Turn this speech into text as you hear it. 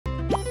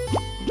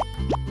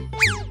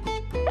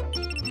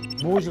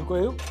뭐 오실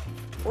거예요?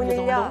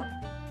 오늘요.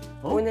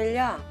 어?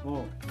 오늘요.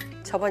 어.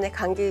 저번에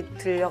감기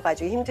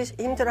들려가지고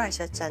힘들어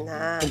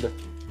하셨잖아. 근데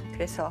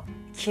그래서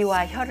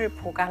기와 혀를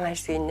보강할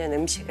수 있는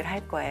음식을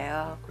할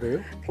거예요. 그래요?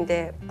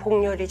 근데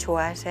복 요리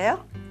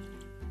좋아하세요?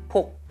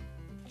 복.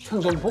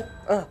 생선복?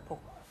 복.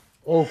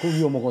 그거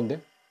위험한 건데.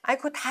 아니,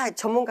 그거 다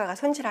전문가가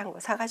손질한 거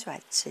사가지고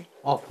왔지.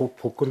 아,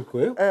 복 끓일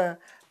거예요?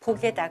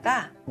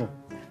 복에다가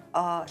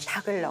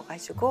닭을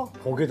넣어가지고.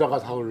 복에다가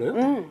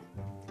닭을요?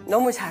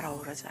 너무 잘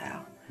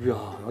어우러져요. 이야,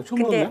 나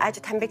처음 근데 봤네.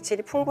 아주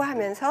단백질이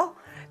풍부하면서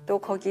또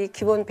거기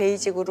기본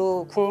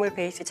베이직으로 국물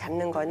베이스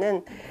잡는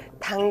거는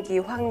당귀,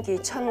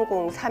 황귀,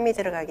 천궁, 삼이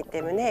들어가기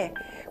때문에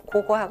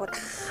그거하고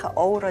다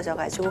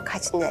어우러져가지고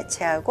가진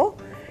야채하고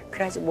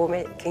그래가지고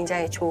몸에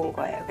굉장히 좋은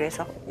거예요.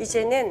 그래서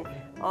이제는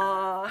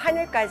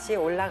하늘까지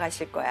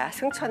올라가실 거야.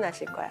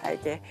 승천하실 거야.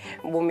 이게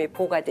몸이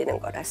보가 되는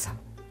거라서.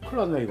 큰일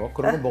났네 이거.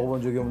 그런 거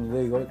먹어본 적이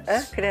없는데 이거.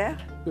 그래요?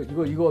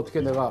 이거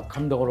어떻게 내가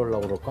감당을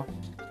하려고 그럴까?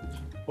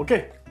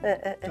 오케이.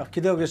 자,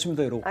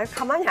 기대하겠습니다 여러분. 아니,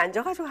 가만히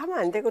앉아가지고 하면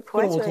안 되고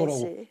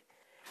도와줘야지.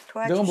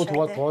 내가 뭐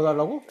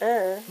도와달라고?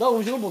 네. 나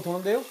음식을 못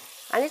하는데요?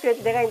 아니,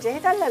 그래도 내가 이제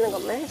해달라는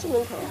것만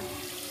해주면 돼요.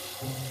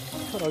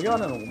 편하게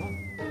안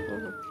해놓구만.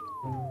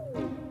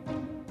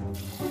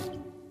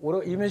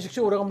 이면식 씨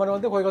오래간만에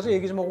왔는데 거기 가서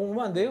얘기 좀 하고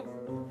오면 안 돼요?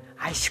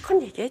 아이,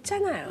 실컷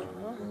얘기했잖아요.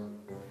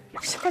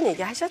 실컷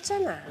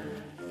얘기하셨잖아.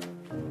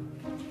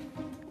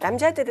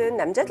 남자들은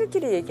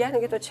남자들끼리 얘기하는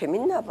게 더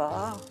재밌나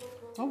봐.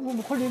 뭐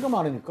할 얘기가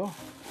많으니까.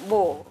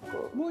 뭐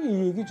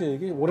이 얘기 저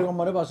얘기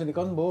오래간만에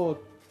봤으니까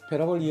뭐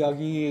별의별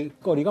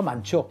이야기거리가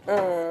많죠. 아니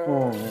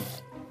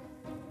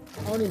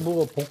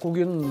뭐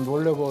볶국은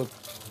원래 그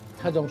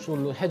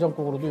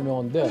해장국으로도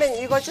유명한데. 그러면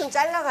이거 좀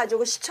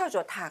잘라가지고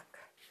씻어줘. 닭.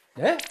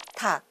 네?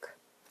 닭.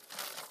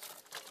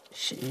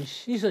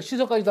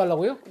 씻어까지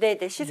달라고요?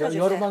 네네,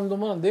 씻어주세요. 여름만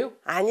놓으면 안 돼요?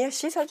 아니요,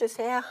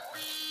 씻어주세요.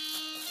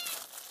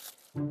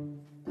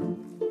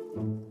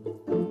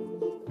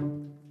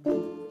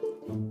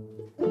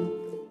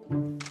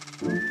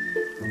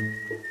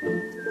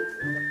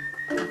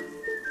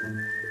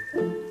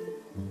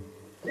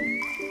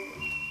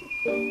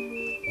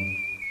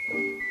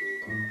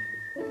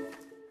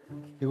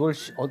 이걸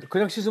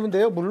그냥 씻으면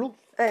돼요? 물로?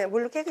 네,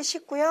 물로 깨끗이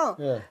씻고요.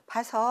 네.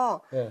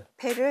 봐서 네.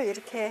 배를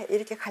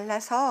이렇게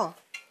갈라서.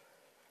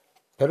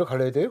 배를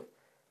갈라야 돼요?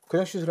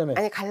 그냥 씻으라며?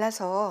 아니,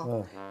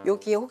 갈라서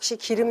여기에 혹시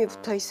기름이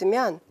붙어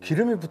있으면.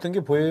 기름이 붙은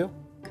게 보여요?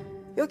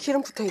 여기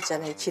기름 붙어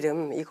있잖아요.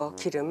 기름, 이거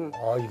기름.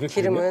 아, 이게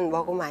기름은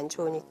먹으면 안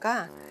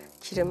좋으니까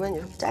기름은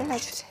이렇게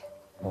잘라주세요.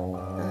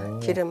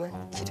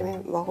 기름이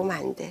먹으면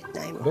안 돼.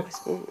 나이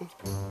먹어서.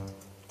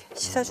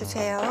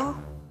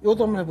 씻어주세요.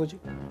 이것도 한번 해보지.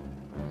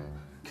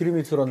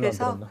 기름이 들었나 안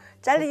그래서 들었나.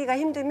 자르기가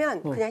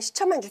힘들면 그냥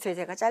시쳐만 주세요.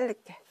 제가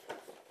자를게.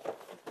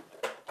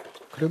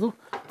 그래도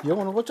이형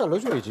오는 거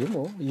잘라줘야지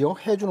뭐. 이형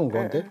해주는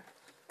건데.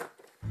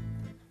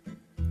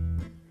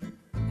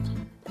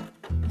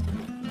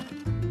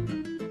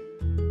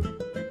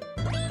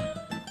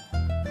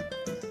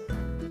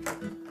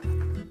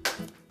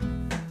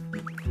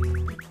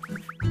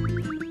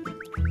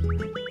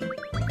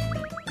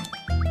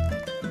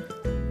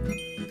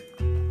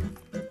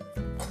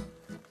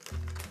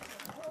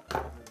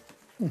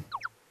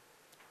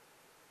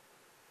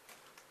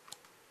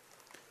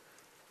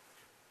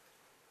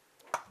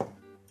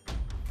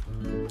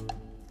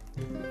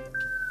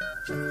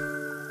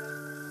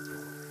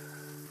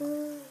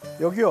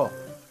 여기요.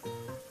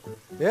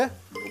 예?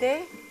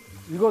 네?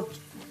 이거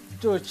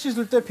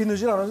씻을 때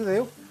비누질 안 해도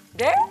돼요?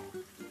 네?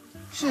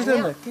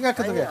 씻으면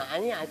깨끗하게.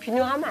 아니야.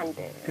 비누하면 안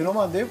돼.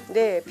 비누면 안 돼요?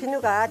 네,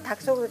 비누가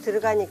닭 속으로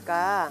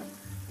들어가니까.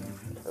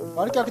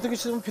 아니 깨끗하게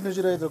씻으면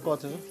비누질 해야 될 것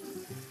같아서.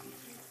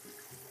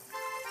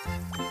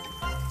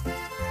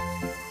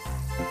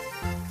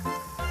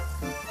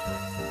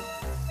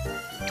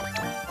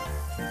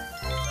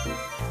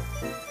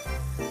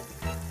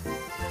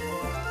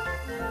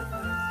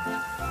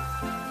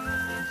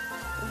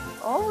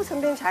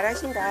 선배님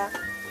잘하신다.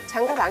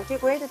 장갑 안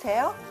끼고 해도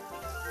돼요?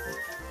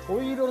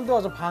 왜 이런 데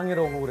와서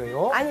방해를 하고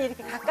그래요? 아니,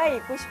 이렇게 가까이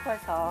있고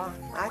싶어서.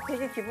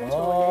 되게 기분 아,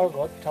 좋으네.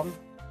 그거 참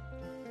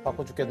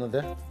바꿔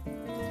죽겠는데.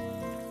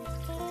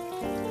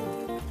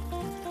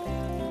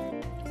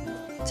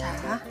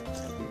 자.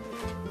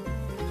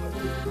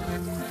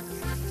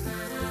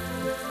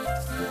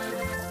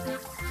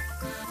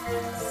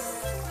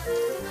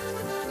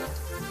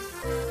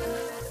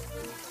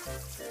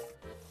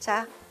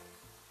 자,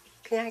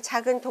 그냥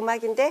작은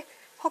도마기인데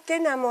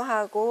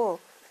헛개나무하고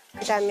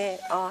그다음에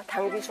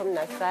당귀 좀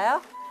넣었어요.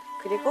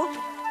 그리고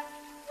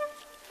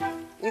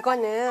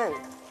이거는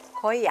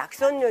거의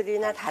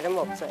약선요리나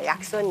다름없어요.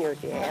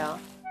 약선요리예요.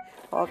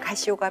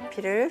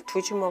 가시오가피를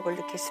 2주먹을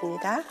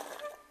넣겠습니다.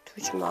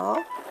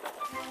 2주먹.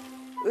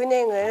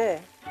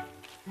 은행을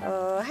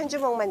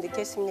 1주먹만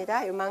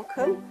넣겠습니다.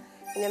 요만큼.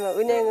 왜냐면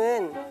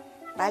은행은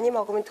많이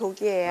먹으면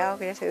독이에요.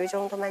 그래서 이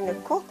정도만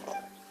넣고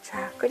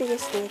자,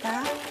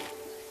 끓이겠습니다.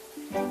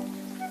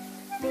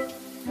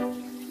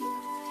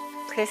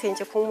 그래서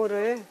이제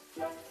국물을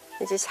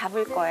이제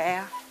잡을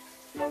거예요.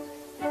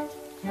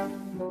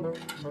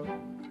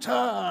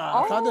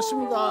 자, 다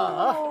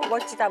됐습니다.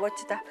 멋지다,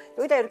 멋지다.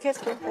 여기다 이렇게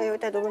해서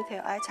여기다 놓으면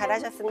돼요. 아,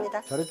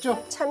 잘하셨습니다.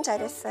 잘했죠? 참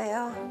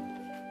잘했어요.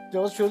 이제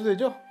어서 줘도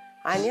되죠?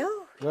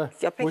 아니요. 왜?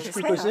 옆에 뭐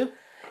시킬 거 있어요?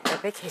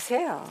 옆에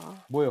계세요.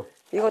 뭐요?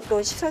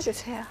 이것도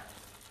씻어주세요.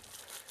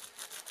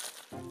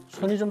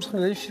 손이 좀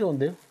상당히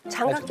시려운데요?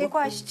 장갑 끼고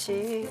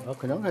하시지. 아,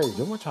 그냥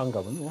가야죠. 뭐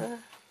장갑은 뭐.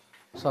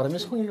 사람이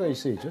성의가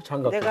있어야죠.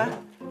 장갑. 내가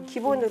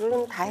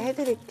기본으로는 다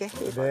해드릴게.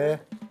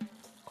 네.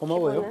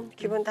 고마워요.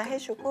 기본 다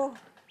해주고.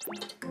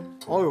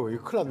 어휴,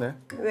 이거 큰일 났네.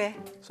 왜?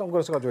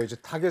 선글라스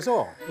가져와야지.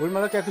 닭에서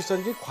얼마나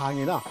깨끗한지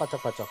광이 나.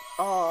 반짝반짝.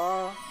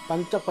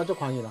 반짝반짝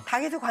광이 나.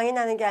 닭에서 광이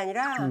나는 게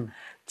아니라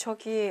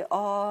저기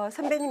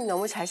선배님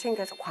너무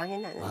잘생겨서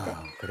광이 나는데.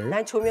 아, 그래요?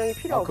 난 조명이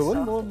필요 없어.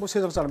 그건 뭐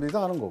세상 사람들이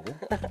다 하는 거고.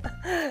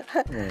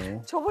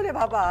 저번에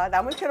봐봐.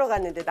 나물 캐러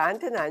갔는데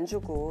나한테는 안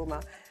주고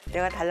막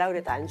내가 달라고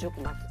그래도 안 주고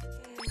막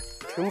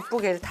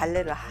듬뿍 해서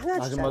달래를 하나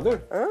주잖아.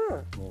 아줌마들?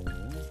 응.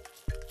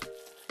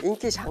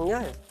 인기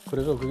장렬.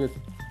 그래서 그게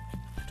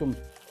좀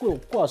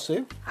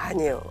꼬았어요?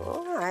 아니요.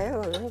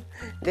 아유,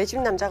 내 집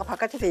남자가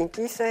바깥에서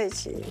인기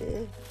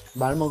있어야지.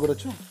 말만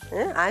그렇죠?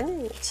 응?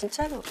 아니,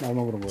 진짜로.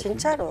 말만 그런 거.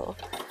 진짜로.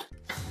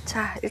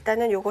 자,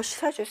 일단은 요거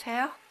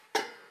씻어주세요.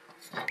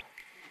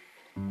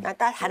 나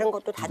다른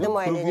것도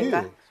다듬어야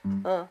되니까.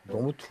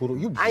 너무 더러워.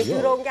 이거 뭐야? 아니,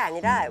 더러운 게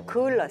아니라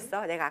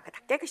그을렀어. 내가 아까 다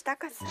깨끗이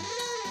닦았어.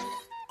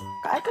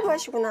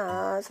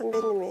 깔끔하시구나,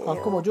 선배님이.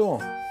 깔끔하죠?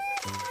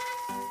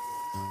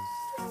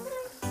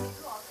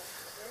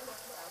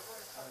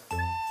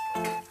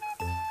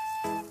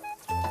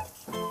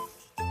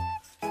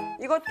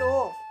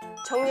 이것도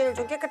정리를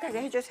좀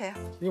깨끗하게 해주세요.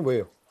 이게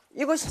뭐예요?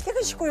 이거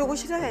깨끗이 씻고 요거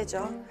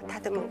씻어야죠.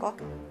 다듬은 거.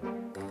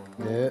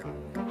 네.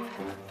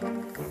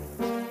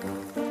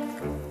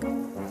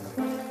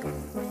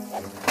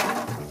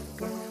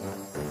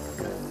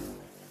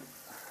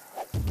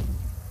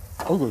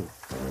 어이구.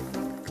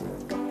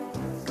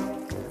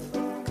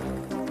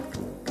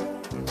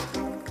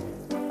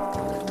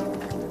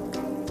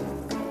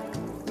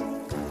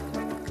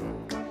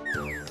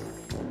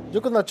 이제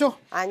끝났죠?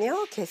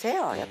 아니요,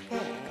 계세요,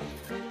 옆에.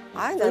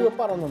 아니, 이거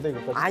빨았는데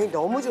이거까지. 아니,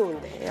 너무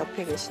좋은데,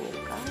 옆에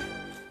계시니까.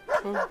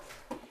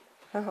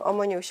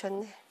 어머니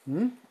오셨네.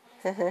 응?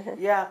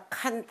 야,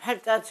 칸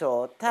팔자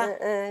좋다.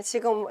 응,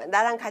 지금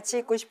나랑 같이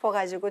있고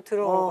싶어가지고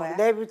들어온 거야.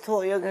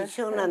 내부터 여기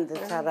시원한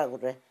데 자라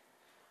그래.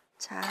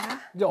 자.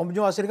 이제 어머니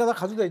왔으니까 나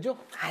가도 되죠?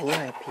 아니요,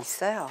 옆에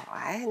있어요.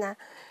 아이, 나.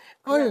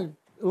 아니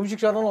음식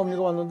잘하는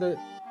어머니가 왔는데.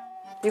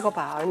 이거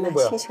봐, 얼마나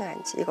뭐야?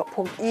 싱싱한지. 이거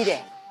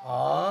이래.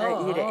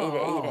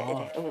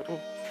 이래. 응.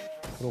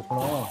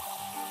 그렇구나.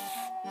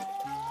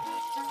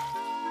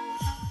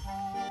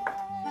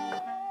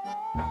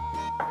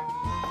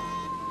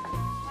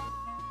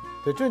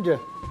 됐죠 이제?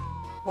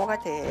 뭐가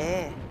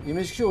돼?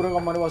 이민식 씨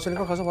오래간만에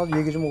왔으니까 가서 봐서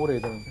얘기 좀 하고 그래야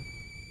되는데.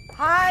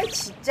 아이,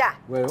 진짜.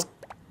 왜요?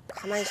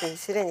 가만히 좀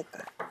있으라니까.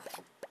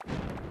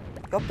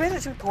 옆에서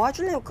지금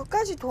도와주려면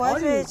끝까지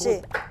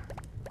도와줘야지.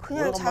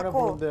 그냥 오래간만에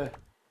자꾸. 보는데.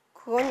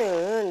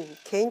 그거는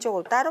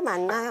개인적으로 따로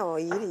만나요.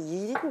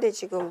 일인데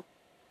지금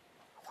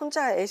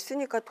혼자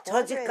애쓰니까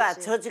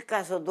도와줘야지. 저 집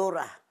가서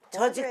놀아.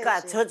 저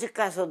집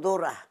가서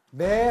놀아.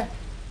 네.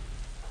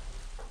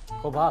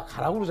 그거 봐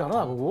가라고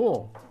그러잖아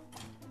그거.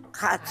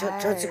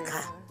 저 집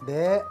가.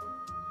 네.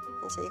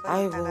 이제 이거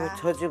아이고, 갖다가.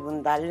 저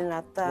집은 난리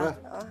났다. 왜?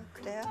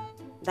 그래요?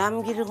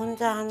 남기를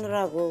혼자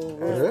하느라고.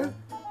 그래?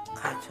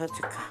 저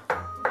집 가.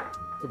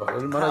 이봐,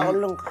 얼른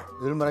가.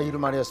 얼마나 일을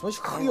많이 했으면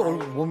흙이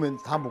몸에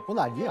다 먹고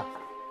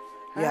난리야.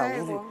 야,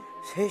 아이고.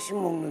 우리 셋이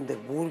먹는데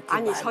뭘 이렇게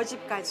아니, 많이 저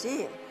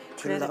집까지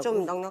그래서 주려고?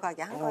 좀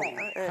넉넉하게 한 거예요.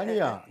 응,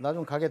 한이야 나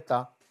좀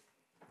가겠다.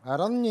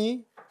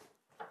 알았니?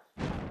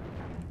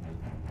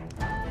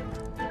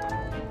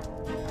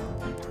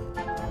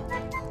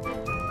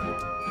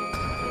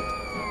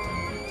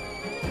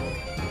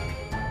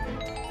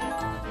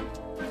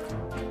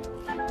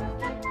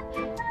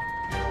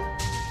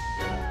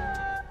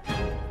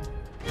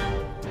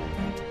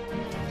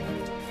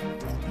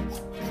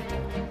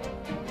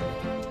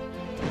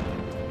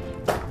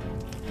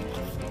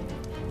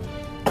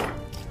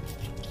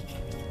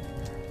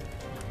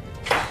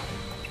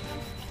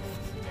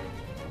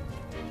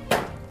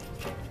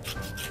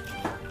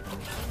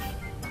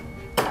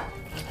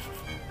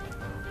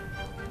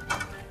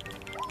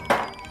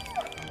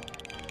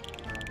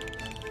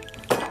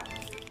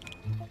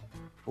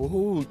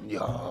 오,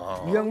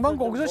 야. 이 양반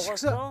거기서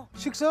먹었어?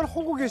 식사를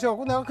하고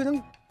계셔갖고 내가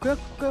그냥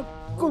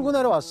끌고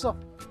내려왔어.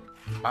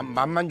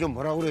 맛만 좀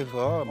보라고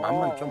그래서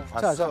맛만 좀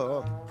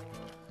봤어.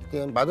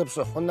 그냥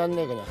맛없어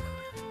혼났네 그냥.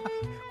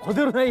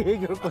 그대로 내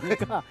얘기할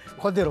거니까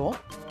그대로.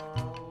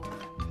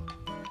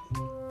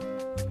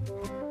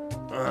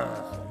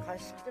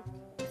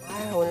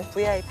 아유, 오늘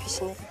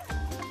VIP시네.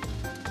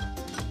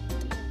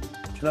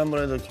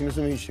 지난번에도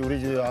김수민 씨 우리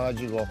집에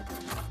와가지고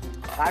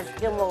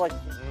맛있게 먹었지.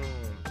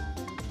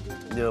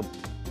 이제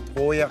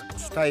보약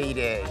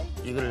스타일의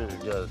이걸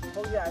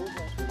거기 앉아.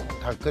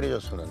 다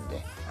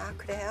끓여줬었는데. 아,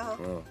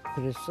 그래요?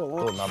 그랬어.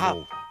 또 다,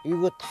 나보고.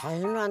 이거 다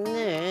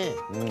해놨네.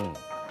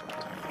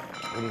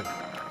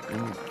 우리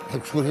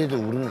백숙을 해도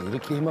우리는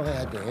이렇게 해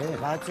먹어야 돼.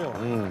 맞아.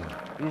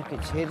 이렇게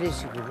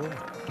재래식으로.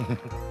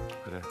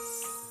 그래.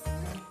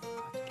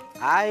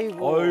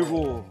 아이고.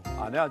 아이고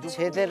안에 아주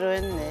제대로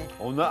했네.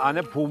 오늘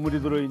안에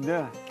보물이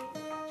들어있네.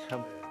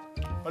 참.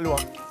 빨리 와.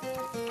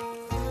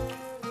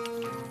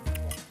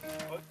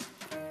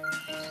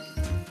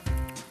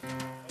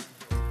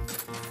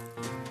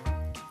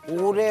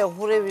 올해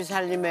호래비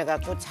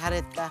살림해갖고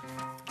잘했다.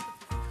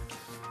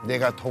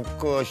 내가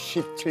독거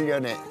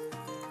 17년에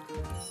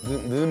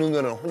느는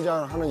거는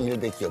혼자 하는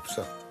일밖에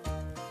없어.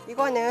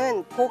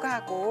 이거는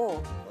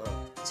복하고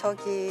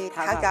저기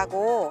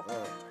닭하고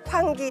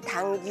황기,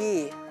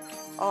 당기,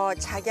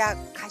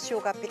 작약,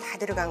 가시오가피 다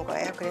들어간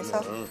거예요.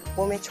 그래서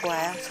몸에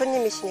좋아요.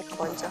 손님이시니까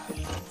먼저.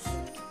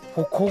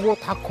 복하고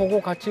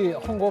닭하고 같이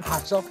한 거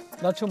봤어?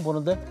 나 처음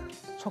보는데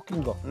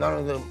섞인 거.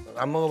 나는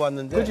안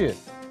먹어봤는데. 그지?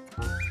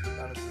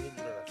 나는 그게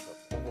줄 알았어.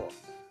 보고.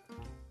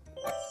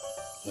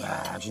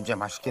 야 진짜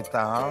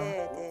맛있겠다.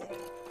 네네.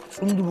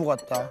 순두부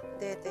같다.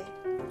 네네.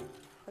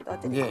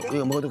 이게 넣어드릴게요.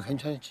 이거 먹어도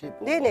괜찮지?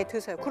 네네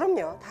드세요.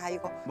 그럼요. 다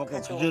이거 먹고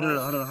가져온 기절을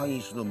거. 하는 한이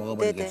있어도 네네.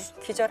 먹어버리겠어.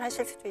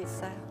 기절하실 수도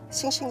있어요.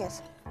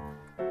 싱싱해서.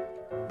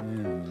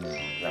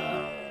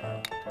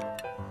 야.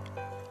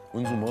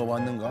 은수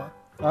먹어봤는가?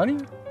 아니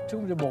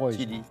지금 이제 먹어야지.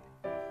 찌리.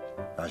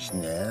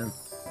 맛있네.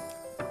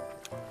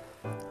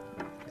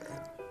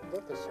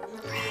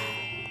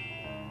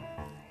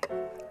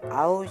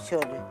 아우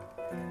시원해.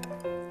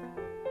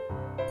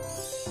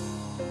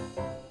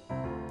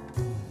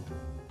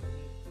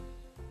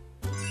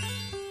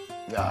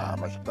 야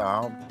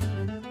맛있다.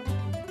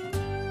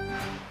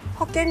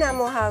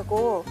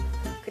 헛개나무하고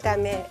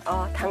그다음에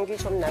당귀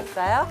좀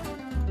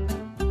넣었어요.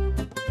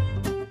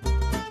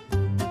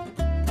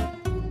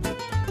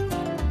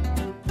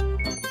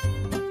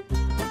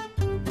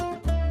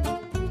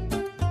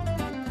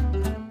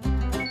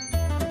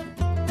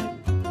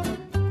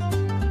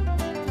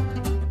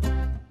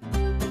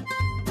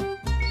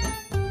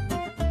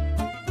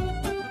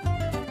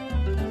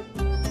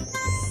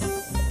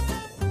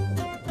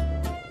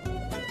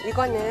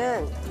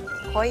 이거는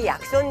거의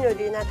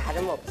약선요리나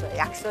다름없어요.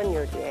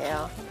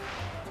 약선요리예요.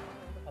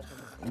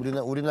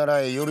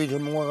 우리나라의 요리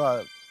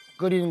전문가가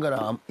끓이는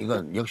거랑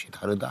이건 역시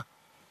다르다.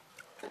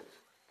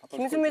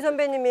 김수미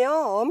선배님이요.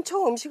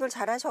 엄청 음식을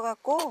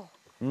잘하셔갖고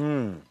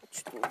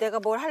내가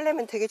뭘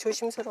하려면 되게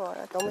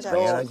조심스러워요. 너무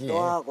잘해요. 당연하지.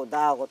 너하고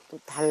나하고 또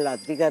달라.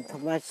 네가 더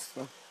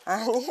맛있어.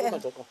 아니에요.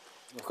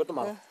 그것도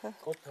많아.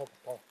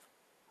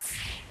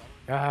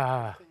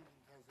 야,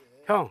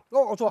 형.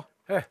 좋아.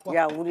 예.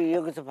 야 우리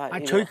여기서 봐. 아,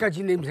 이리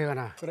저기까지 냄새가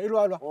나. 그래 일로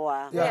와 일로 와.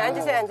 와. 네,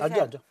 앉으세요.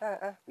 앉으세요. 앉아.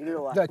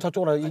 일로 와. 네,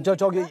 저쪽으로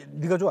저기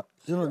네가 좋아.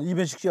 저는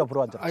이변식 씨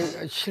옆으로 앉아. 아,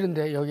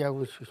 싫은데 여기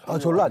하고.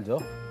 저기로 앉아.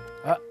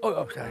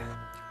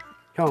 없어요.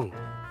 형,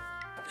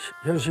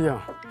 현식이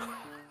형.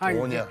 아니,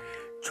 뭐냐?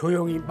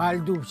 조용히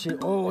말도 없이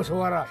어서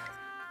와라.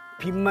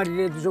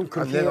 빈말이라도 좀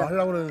그렇게. 내가 해야.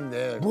 하려고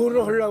그랬는데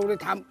뭐를 하려고 그래?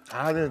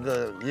 다들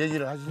그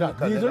얘기를 야,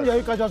 하시니까 니들 내가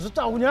여기까지 와서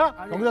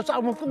싸우냐? 여기서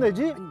싸우면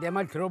끝내지? 내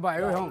말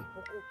들어봐요, 형.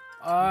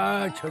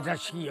 아, 저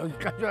자식이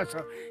여기까지 와서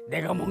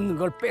내가 먹는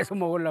걸 뺏어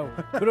먹으려고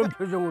그런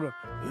표정으로.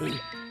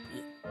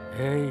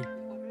 에이.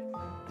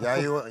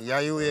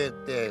 야유회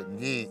때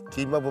네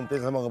김밥은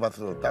뺏어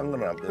먹어봤어. 딴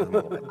거는 안 뺏어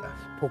먹어봤다.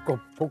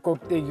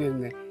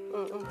 복겁대기였네.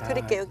 응.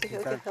 드릴게 여기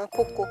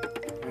볶고.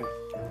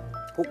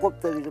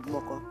 볶음떡이 좀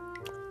먹어.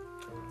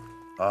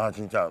 아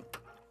진짜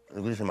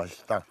이것이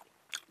맛있다.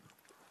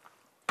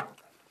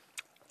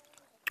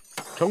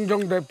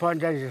 정정 대표 한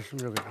잔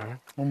있었으면 좋겠다.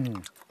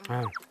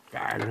 아,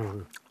 야,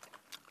 이거.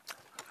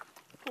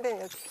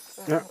 선배님 여기.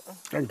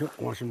 땡큐,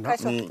 고맙습니다.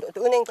 가서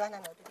또 은행도 하나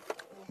넣어드릴게요.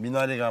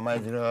 미나리가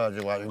많이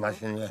들어가지고 아주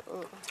맛있네.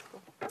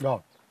 야,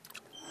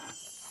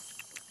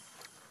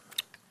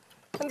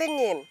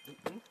 선배님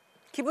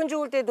기분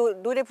좋을 때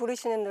노래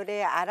부르시는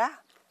노래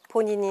알아?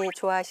 본인이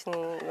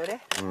좋아하시는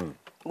노래?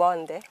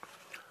 뭔데?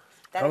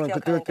 나는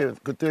나는 기억하는데.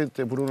 그때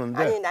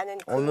부르는데 아니 나는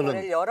그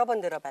노래를 여러 번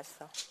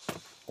들어봤어.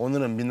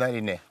 오늘은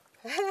미나리네.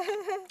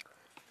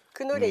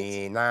 그 노래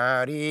있지.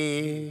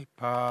 미나리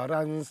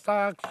파란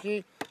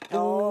싹시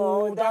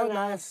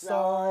돋아났어요.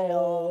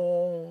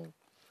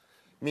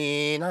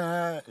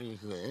 미나리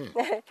그거에.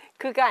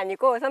 그거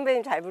아니고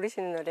선배님 잘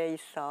부르시는 노래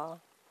있어.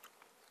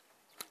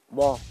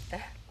 뭐?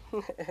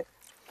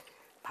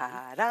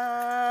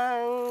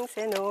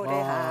 파랑새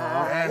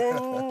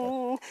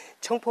노래하는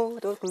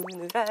청포도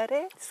그늘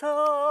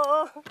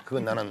아래서.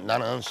 그건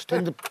나는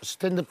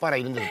스탠드 바라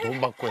이런 데서 돈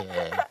받고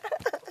해.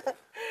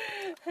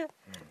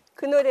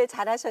 그 노래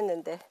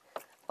잘하셨는데.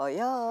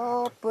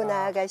 어여쁜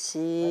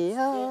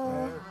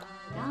아가씨여.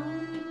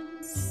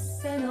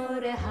 새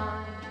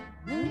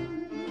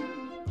노래하는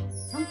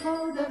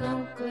청포도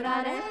덩굴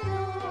아래서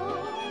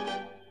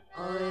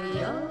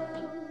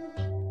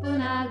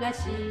어여쁜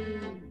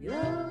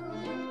아가씨여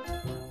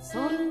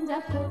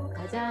손잡고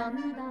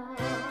가잔다.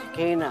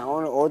 개인아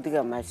오늘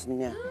어디가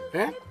맛있냐?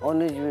 예?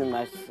 어느 집이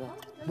맛있어?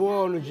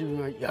 뭐 어느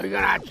집이면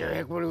여기가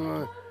낫죠.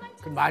 그러면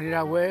그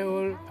말이라고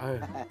해요. 아유.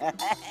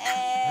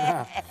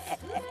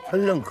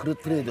 설령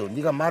그렇더라도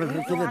네가 말을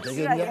그렇게 해도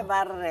확실하게 되겠냐?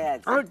 말을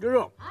해야지. 아,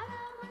 들어.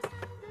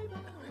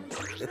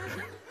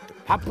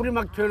 밥풀이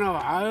막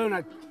튀어나와. 아유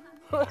나.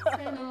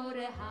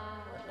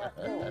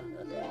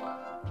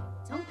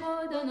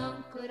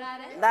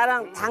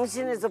 나랑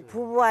당신에서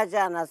부부하지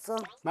않았어?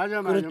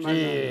 맞아.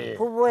 그렇지.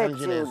 부부했지,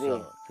 당신했어.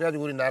 우리.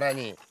 그래가지고 우리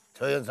나란히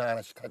저연상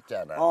하나씩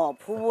탔잖아.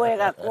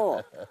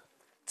 부부해갖고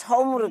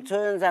처음으로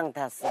조연상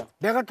탔어.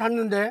 내가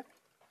탔는데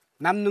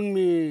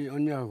남능미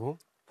언니하고.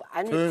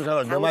 아니,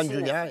 조연상을 너만 당신은-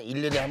 주냐?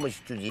 1년에 한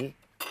번씩 주지.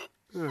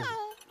 응.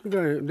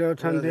 그러니까 내가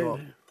탔는데. 그래서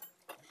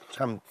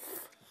참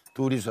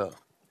둘이서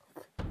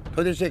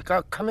도대체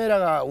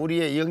카메라가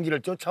우리의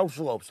연기를 쫓아올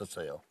수가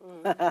없었어요.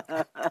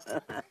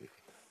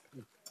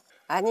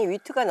 아니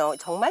위트가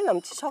정말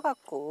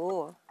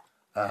넘치셔갖고.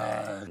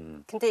 아,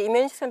 근데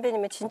이면식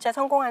선배님은 진짜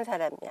성공한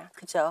사람이야.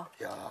 그죠?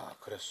 야,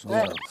 그랬어.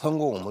 네.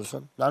 성공은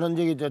무슨? 나는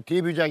저기 저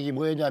데뷔작이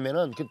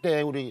뭐였냐면은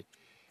그때 우리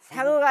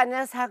사극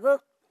아니야,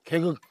 사극?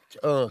 개그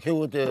저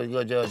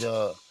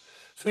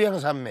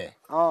수양산매.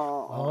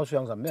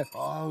 수양산맥.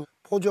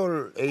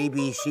 포졸 A,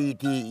 B, C,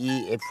 D,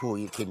 E, F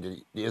이렇게 이제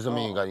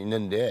 6명이가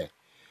있는데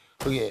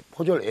거기에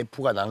포졸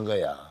F가 난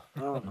거야.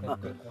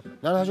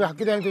 나는 사실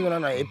학교 다닐 때도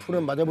나는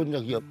F는 맞아본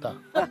적이 없다.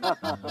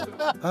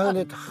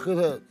 근데 다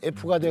그래서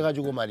F가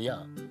돼가지고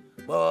말이야.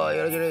 뭐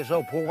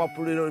이래저래서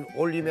보고불리를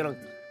올리면은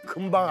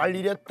금방 알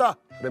일이 없다.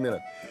 그러면은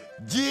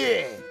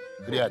예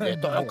그래야 돼.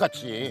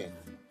 똑같이.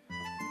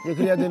 이제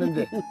그래야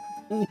되는데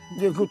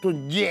이제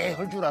그것도 예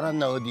할 줄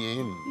알았나 어디.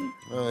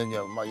 이제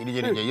막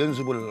이리저리 이제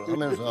연습을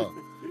하면서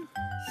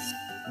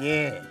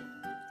예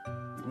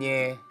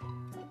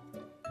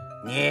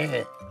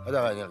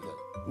하다가 이제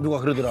누가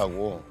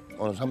그러더라고.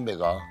 어느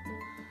선배가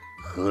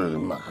그걸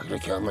막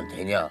그렇게 하면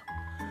되냐?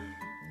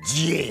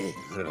 예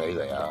그러라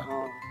이거야.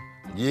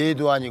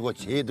 예도 아니고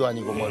제도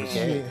아니고 뭐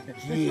이렇게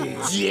예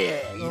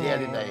이래야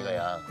된다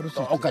이거야.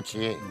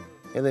 똑같이.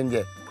 그래서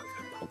이제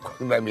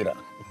광남이랑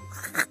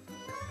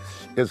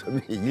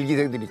선배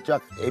일기생들이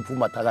쫙 F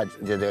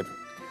맡아가지고 이제 내가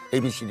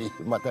ABCD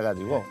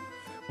맡아가지고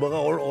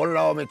뭐가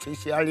올라오면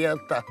즉시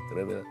알리었다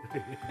그러면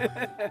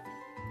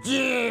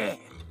예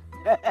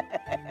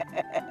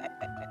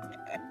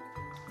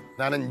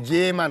나는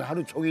예만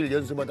하루 종일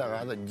연습하다가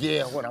가서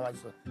예 하고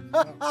나왔어.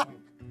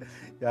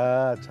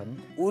 야,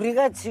 참.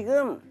 우리가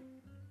지금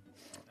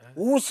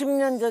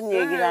 50년 전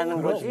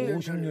얘기라는 거지.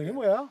 50년이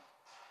뭐야?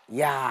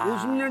 야,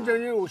 50년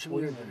전이에요,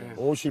 50년 전에.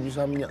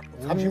 53년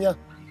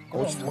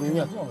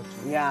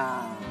 53년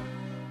야,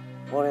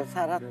 오래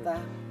살았다.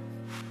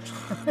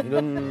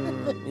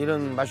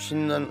 이런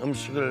맛있는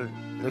음식을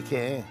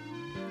이렇게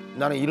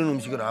나는 이런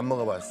음식을 안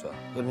먹어봤어.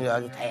 그런데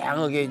아주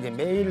다양하게 이제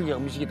매일 이제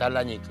음식이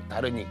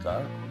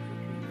다르니까.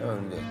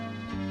 근데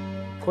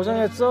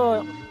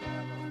고생했어.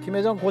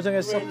 김혜정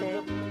고생했어.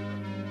 네네.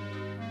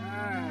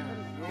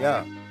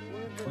 야,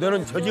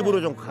 너는 저 집으로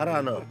좀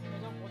가라 너.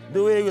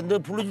 너 왜 너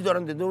부르지도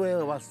않았는데 너 왜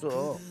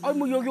왔어? 아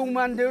뭐 여기 오면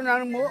안 돼요.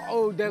 나는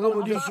뭐 내가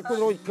우리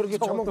식구들 그렇게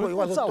처먹고 여기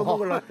와서 또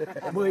먹을라.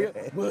 뭐요?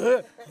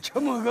 뭐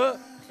처먹어?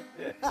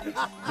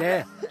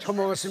 네,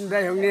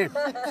 처먹었습니다, 형님.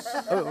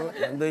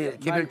 너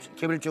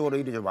개별적으로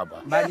이리 좀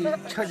와봐. 많이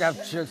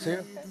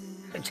처잡수셨어요?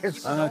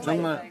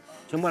 죄송합니다.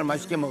 정말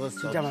맛있게 먹었어.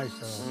 진짜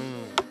맛있어.